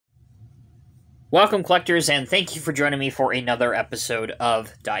Welcome, collectors, and thank you for joining me for another episode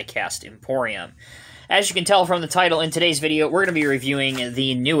of Diecast Emporium. As you can tell from the title, in today's video, we're going to be reviewing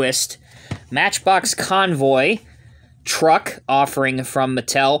the newest Matchbox Convoy truck offering from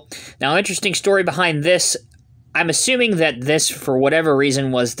Mattel. Now, interesting story behind this. I'm assuming that this, for whatever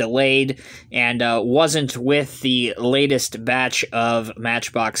reason, was delayed and wasn't with the latest batch of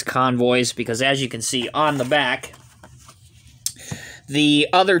Matchbox Convoys, because as you can see on the back, the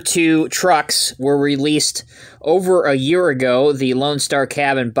other two trucks were released over a year ago. The Lonestar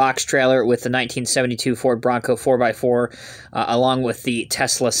cab and box trailer with the 1972 Ford Bronco 4x4, along with the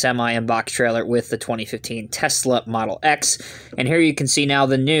Tesla semi and box trailer with the 2015 Tesla Model X. And here you can see now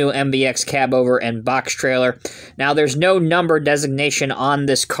the new MBX Cabover and box trailer. Now, there's no number designation on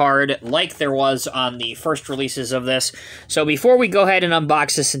this card like there was on the first releases of this. So before we go ahead and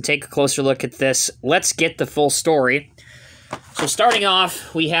unbox this and take a closer look at this, let's get the full story. So starting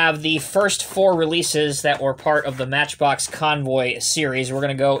off, we have the first four releases that were part of the Matchbox Convoy series. We're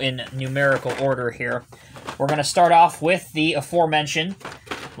going to go in numerical order here. We're going to start off with the aforementioned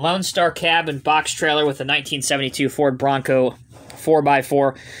Lonestar cab and box trailer with the 1972 Ford Bronco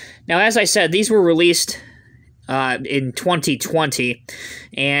 4x4. Now, as I said, these were released in 2020,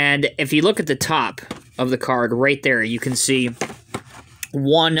 and if you look at the top of the card right there, you can see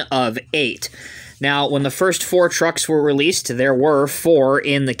 1 of 8. Now, when the first 4 trucks were released, there were 4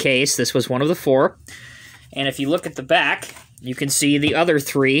 in the case. This was one of the 4. And if you look at the back, you can see the other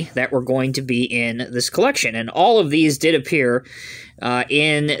 3 that were going to be in this collection. And all of these did appear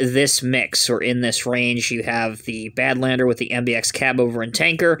in this mix, or in this range. You have the Badlander with the MBX Cabover and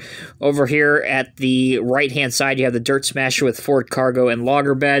Tanker. Over here at the right-hand side, you have the Dirt Smasher with Ford Cargo and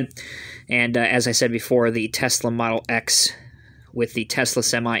Logger Bed. And as I said before, the Tesla Model X with the Tesla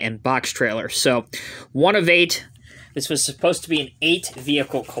semi and box trailer. So 1 of 8. This was supposed to be an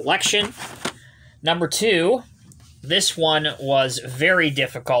 8-vehicle collection. Number 2, this one was very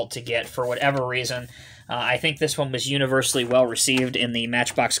difficult to get for whatever reason. I think this one was universally well received in the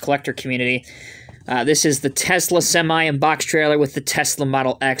Matchbox collector community. This is the Tesla semi and box trailer with the Tesla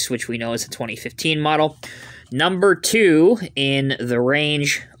Model X, which we know is a 2015 model. Number 2 in the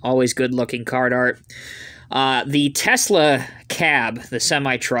range, always good looking card art. The Tesla cab, the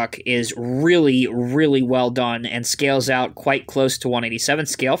semi-truck, is really, really well done and scales out quite close to 1/87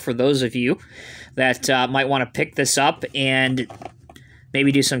 scale for those of you that might want to pick this up and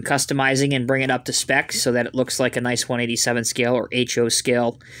maybe do some customizing and bring it up to spec so that it looks like a nice 1/87 scale or HO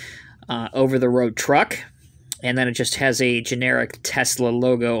scale over-the-road truck. And then it just has a generic Tesla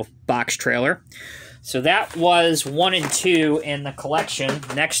logo box trailer. So that was 1 and 2 in the collection.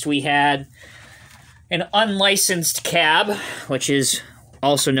 Next we had an unlicensed cab, which is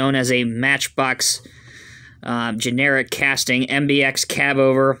also known as a Matchbox generic casting, MBX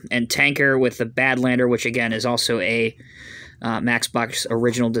Cabover and Tanker with the Badlander, which again is also a Matchbox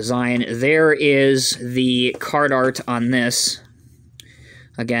original design. There is the card art on this.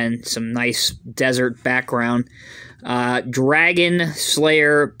 Again, some nice desert background. Dragon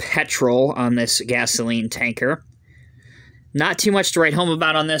Slayer Petrol on this gasoline tanker. Not too much to write home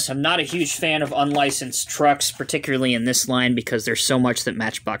about on this. I'm not a huge fan of unlicensed trucks, particularly in this line, because there's so much that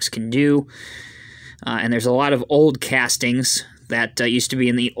Matchbox can do. And there's a lot of old castings that used to be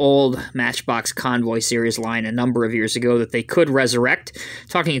in the old Matchbox Convoy series line a number of years ago that they could resurrect.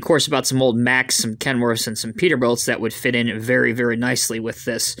 Talking, of course, about some old Macs, some Kenworths, and some Peterbilts that would fit in very, very nicely with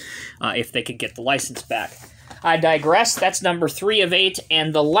this if they could get the license back. I digress. That's number 3 of 8,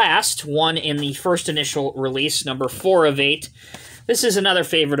 and the last one in the first initial release, number 4 of 8. This is another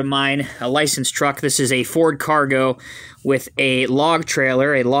favorite of mine, a licensed truck. This is a Ford Cargo with a log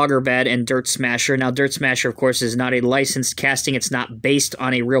trailer, a logger bed, and Dirt Smasher. Now, Dirt Smasher, of course, is not a licensed casting. It's not based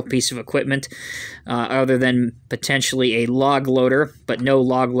on a real piece of equipment, other than potentially a log loader, but no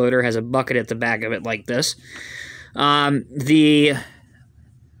log loader has a bucket at the back of it like this. The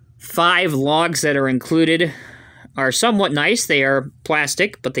 5 logs that are included are somewhat nice. They are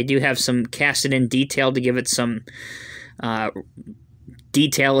plastic, but they do have some casted-in detail to give it some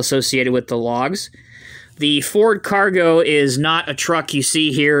detail associated with the logs. The Ford Cargo is not a truck you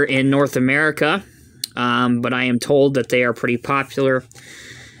see here in North America, but I am told that they are pretty popular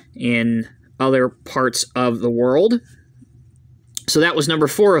in other parts of the world. So that was number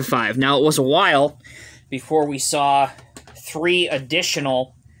 4 of 5. Now, it was a while before we saw 3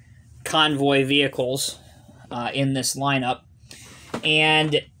 additional convoy vehicles in this lineup,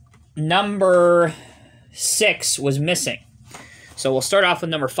 and number 6 was missing. So we'll start off with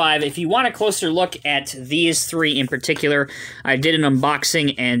number 5. If you want a closer look at these 3 in particular, I did an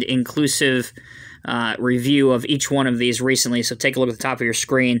unboxing and inclusive review of each one of these recently, so take a look at the top of your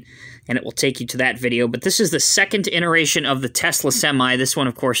screen, and it will take you to that video. But this is the second iteration of the Tesla Semi. This one,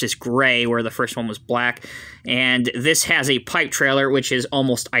 of course, is gray, where the first one was black. And this has a pipe trailer, which is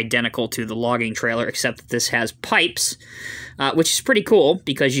almost identical to the logging trailer, except that this has pipes, which is pretty cool,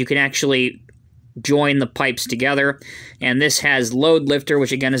 because you can actually join the pipes together. And this has load lifter,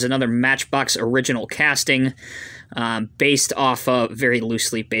 which again is another Matchbox original casting, based off of, very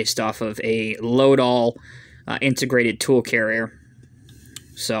loosely based off of, a load-all integrated tool carrier.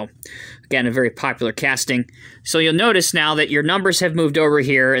 So again, a very popular casting. So you'll notice now that your numbers have moved over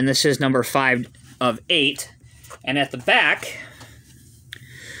here, and this is number 5 of 8. And at the back,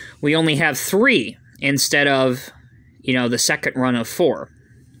 we only have 3 instead of, you know, the second run of 4.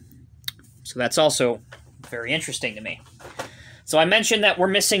 So that's also very interesting to me. So I mentioned that we're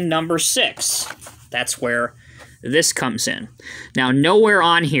missing number 6. That's where this comes in. Now, nowhere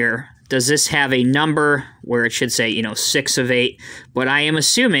on here does this have a number where it should say, you know, 6 of 8. But I am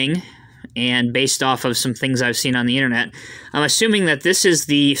assuming, and based off of some things I've seen on the internet, I'm assuming that this is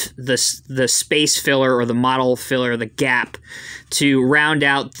the space filler or the model filler, the gap, to round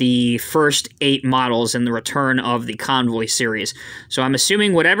out the first 8 models in the return of the Convoy series. So I'm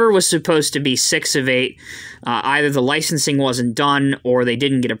assuming whatever was supposed to be 6 of 8, either the licensing wasn't done or they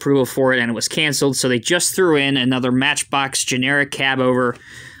didn't get approval for it and it was canceled, so they just threw in another Matchbox generic Cabover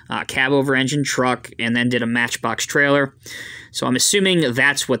engine truck and then did a Matchbox trailer. So I'm assuming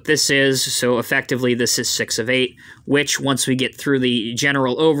that's what this is. So effectively this is 6 of 8, which once we get through the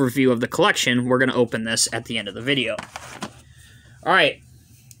general overview of the collection, we're going to open this at the end of the video. All right,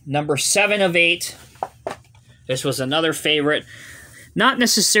 number 7 of 8. This was another favorite. Not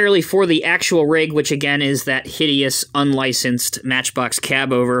necessarily for the actual rig, which again is that hideous, unlicensed Matchbox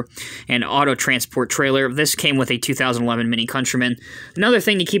Cabover and auto transport trailer. This came with a 2011 Mini Countryman. Another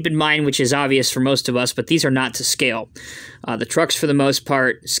thing to keep in mind, which is obvious for most of us, but these are not to scale. The trucks, for the most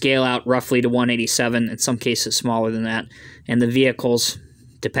part, scale out roughly to 187, in some cases smaller than that. And the vehicles,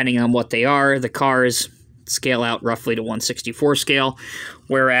 depending on what they are, the cars scale out roughly to 164 scale,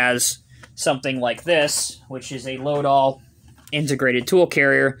 whereas something like this, which is a load-all integrated tool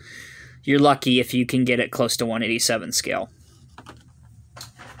carrier, you're lucky if you can get it close to 187 scale.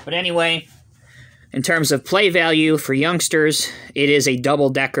 But anyway, in terms of play value for youngsters, it is a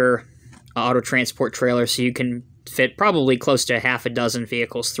double-decker auto transport trailer, so you can fit probably close to half a dozen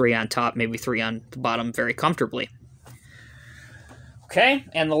vehicles, 3 on top, maybe 3 on the bottom, very comfortably. Okay,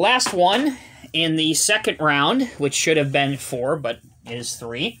 and the last one in the second round, which should have been 4, but is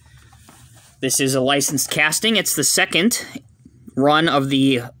 3. This is a licensed casting. It's the second run of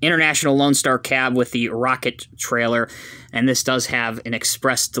the International Lonestar cab with the rocket trailer, and this does have an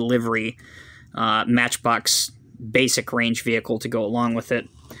express delivery Matchbox basic range vehicle to go along with it.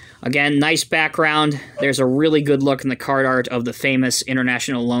 Again, nice background. There's a really good look in the card art of the famous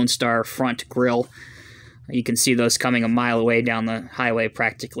International Lonestar front grille. You can see those coming a mile away down the highway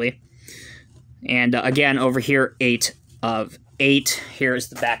practically. And again, over here, 8 of 8. Here's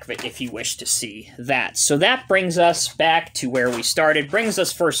the back of it if you wish to see that. So that brings us back to where we started. Brings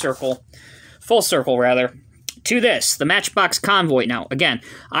us full circle rather, to this, the Matchbox Convoy. Now, again,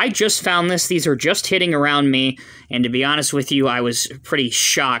 I just found this. These are just hitting around me. And to be honest with you, I was pretty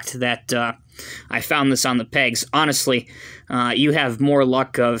shocked that I found this on the pegs. Honestly, you have more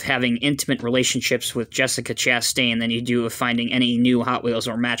luck of having intimate relationships with Jessica Chastain than you do of finding any new Hot Wheels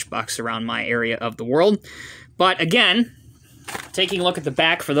or Matchbox around my area of the world. But again, taking a look at the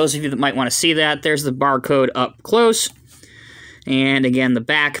back, for those of you that might want to see that, there's the barcode up close. And again, the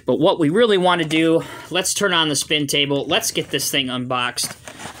back. But what we really want to do, let's turn on the spin table. Let's get this thing unboxed.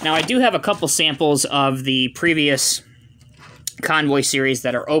 Now, I do have a couple samples of the previous Convoy series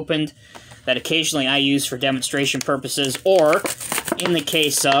that are opened, that occasionally I use for demonstration purposes, or in the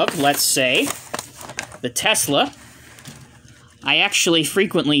case of, let's say, the Tesla, I actually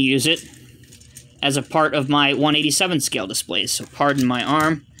frequently use it as a part of my 187 scale displays. So pardon my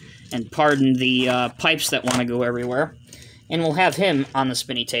arm, and pardon the pipes that want to go everywhere. And we'll have him on the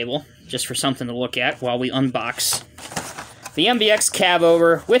spinny table, just for something to look at while we unbox the MBX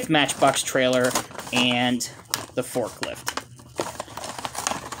Cabover with Matchbox trailer and the forklift.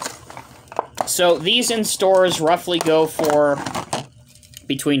 So these in stores roughly go for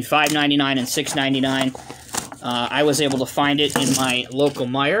between $5.99 and $6.99. I was able to find it in my local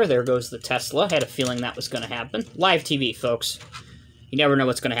Meijer. There goes the Tesla. Had a feeling that was going to happen. Live TV, folks. You never know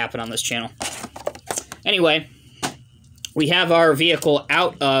what's going to happen on this channel. Anyway, we have our vehicle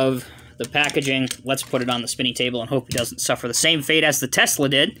out of the packaging. Let's put it on the spinning table and hope it doesn't suffer the same fate as the Tesla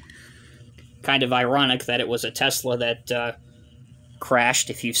did. Kind of ironic that it was a Tesla that crashed.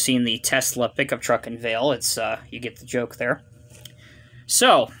 If you've seen the Tesla pickup truck in Vail, it's you get the joke there.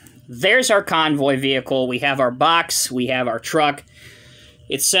 So, there's our convoy vehicle. We have our box, we have our truck.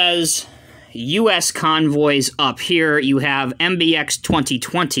 It says U.S. Convoys up here. You have MBX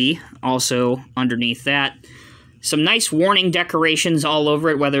 2020 also underneath that. Some nice warning decorations all over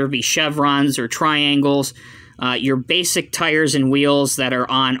it, whether it be chevrons or triangles. Your basic tires and wheels that are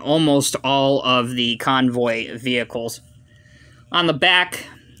on almost all of the convoy vehicles. On the back,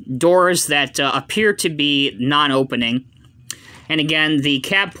 doors that appear to be non-opening. And again, the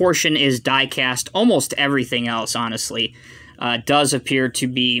cab portion is die-cast. Almost everything else, honestly, does appear to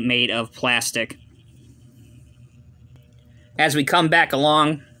be made of plastic. As we come back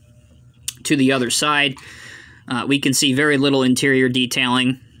along to the other side, we can see very little interior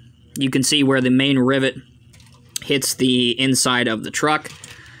detailing. You can see where the main rivet hits the inside of the truck.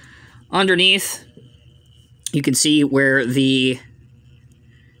 Underneath, you can see where the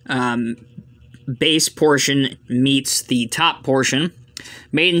base portion meets the top portion.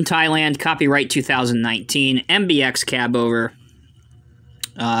 Made in Thailand, copyright 2019, MBX Cabover,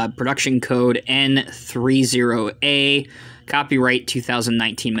 production code N30A, copyright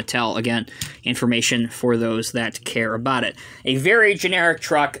 2019 Mattel. Again, information for those that care about it. A very generic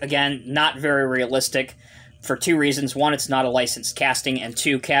truck, again, not very realistic for two reasons. One, it's not a licensed casting, and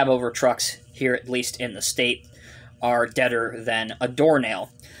two, Cabover trucks here, at least in the state, are deader than a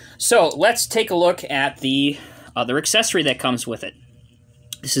doornail. So let's take a look at the other accessory that comes with it.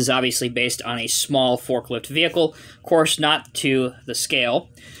 This is obviously based on a small forklift vehicle, of course not to the scale,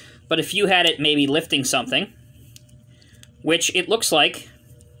 but if you had it maybe lifting something, which it looks like,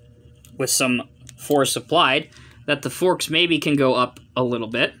 with some force applied, that the forks maybe can go up a little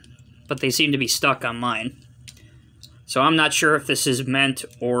bit, but they seem to be stuck on mine. So I'm not sure if this is meant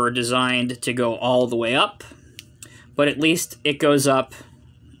or designed to go all the way up, but at least it goes up,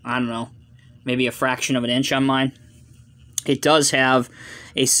 I don't know, maybe a fraction of an inch on mine. It does have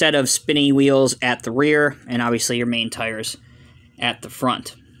a set of spinny wheels at the rear, and obviously your main tires at the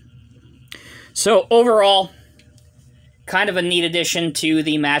front. So overall, kind of a neat addition to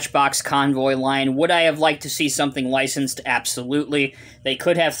the Matchbox Convoy line. Would I have liked to see something licensed? Absolutely. They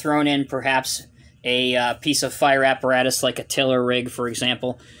could have thrown in perhaps a piece of fire apparatus like a tiller rig, for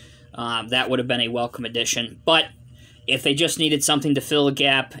example. That would have been a welcome addition. But if they just needed something to fill a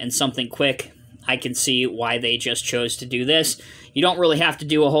gap and something quick, I can see why they just chose to do this. You don't really have to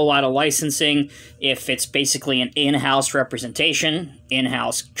do a whole lot of licensing if it's basically an in-house representation,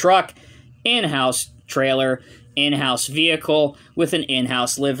 in-house truck, in-house trailer, in-house vehicle with an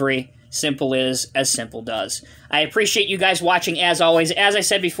in-house livery. Simple is as simple does. I appreciate you guys watching as always. As I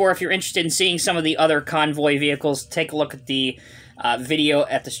said before, if you're interested in seeing some of the other convoy vehicles, take a look at the video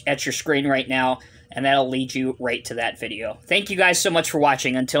at your screen right now, and that'll lead you right to that video. Thank you guys so much for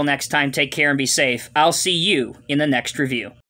watching. Until next time, take care and be safe. I'll see you in the next review.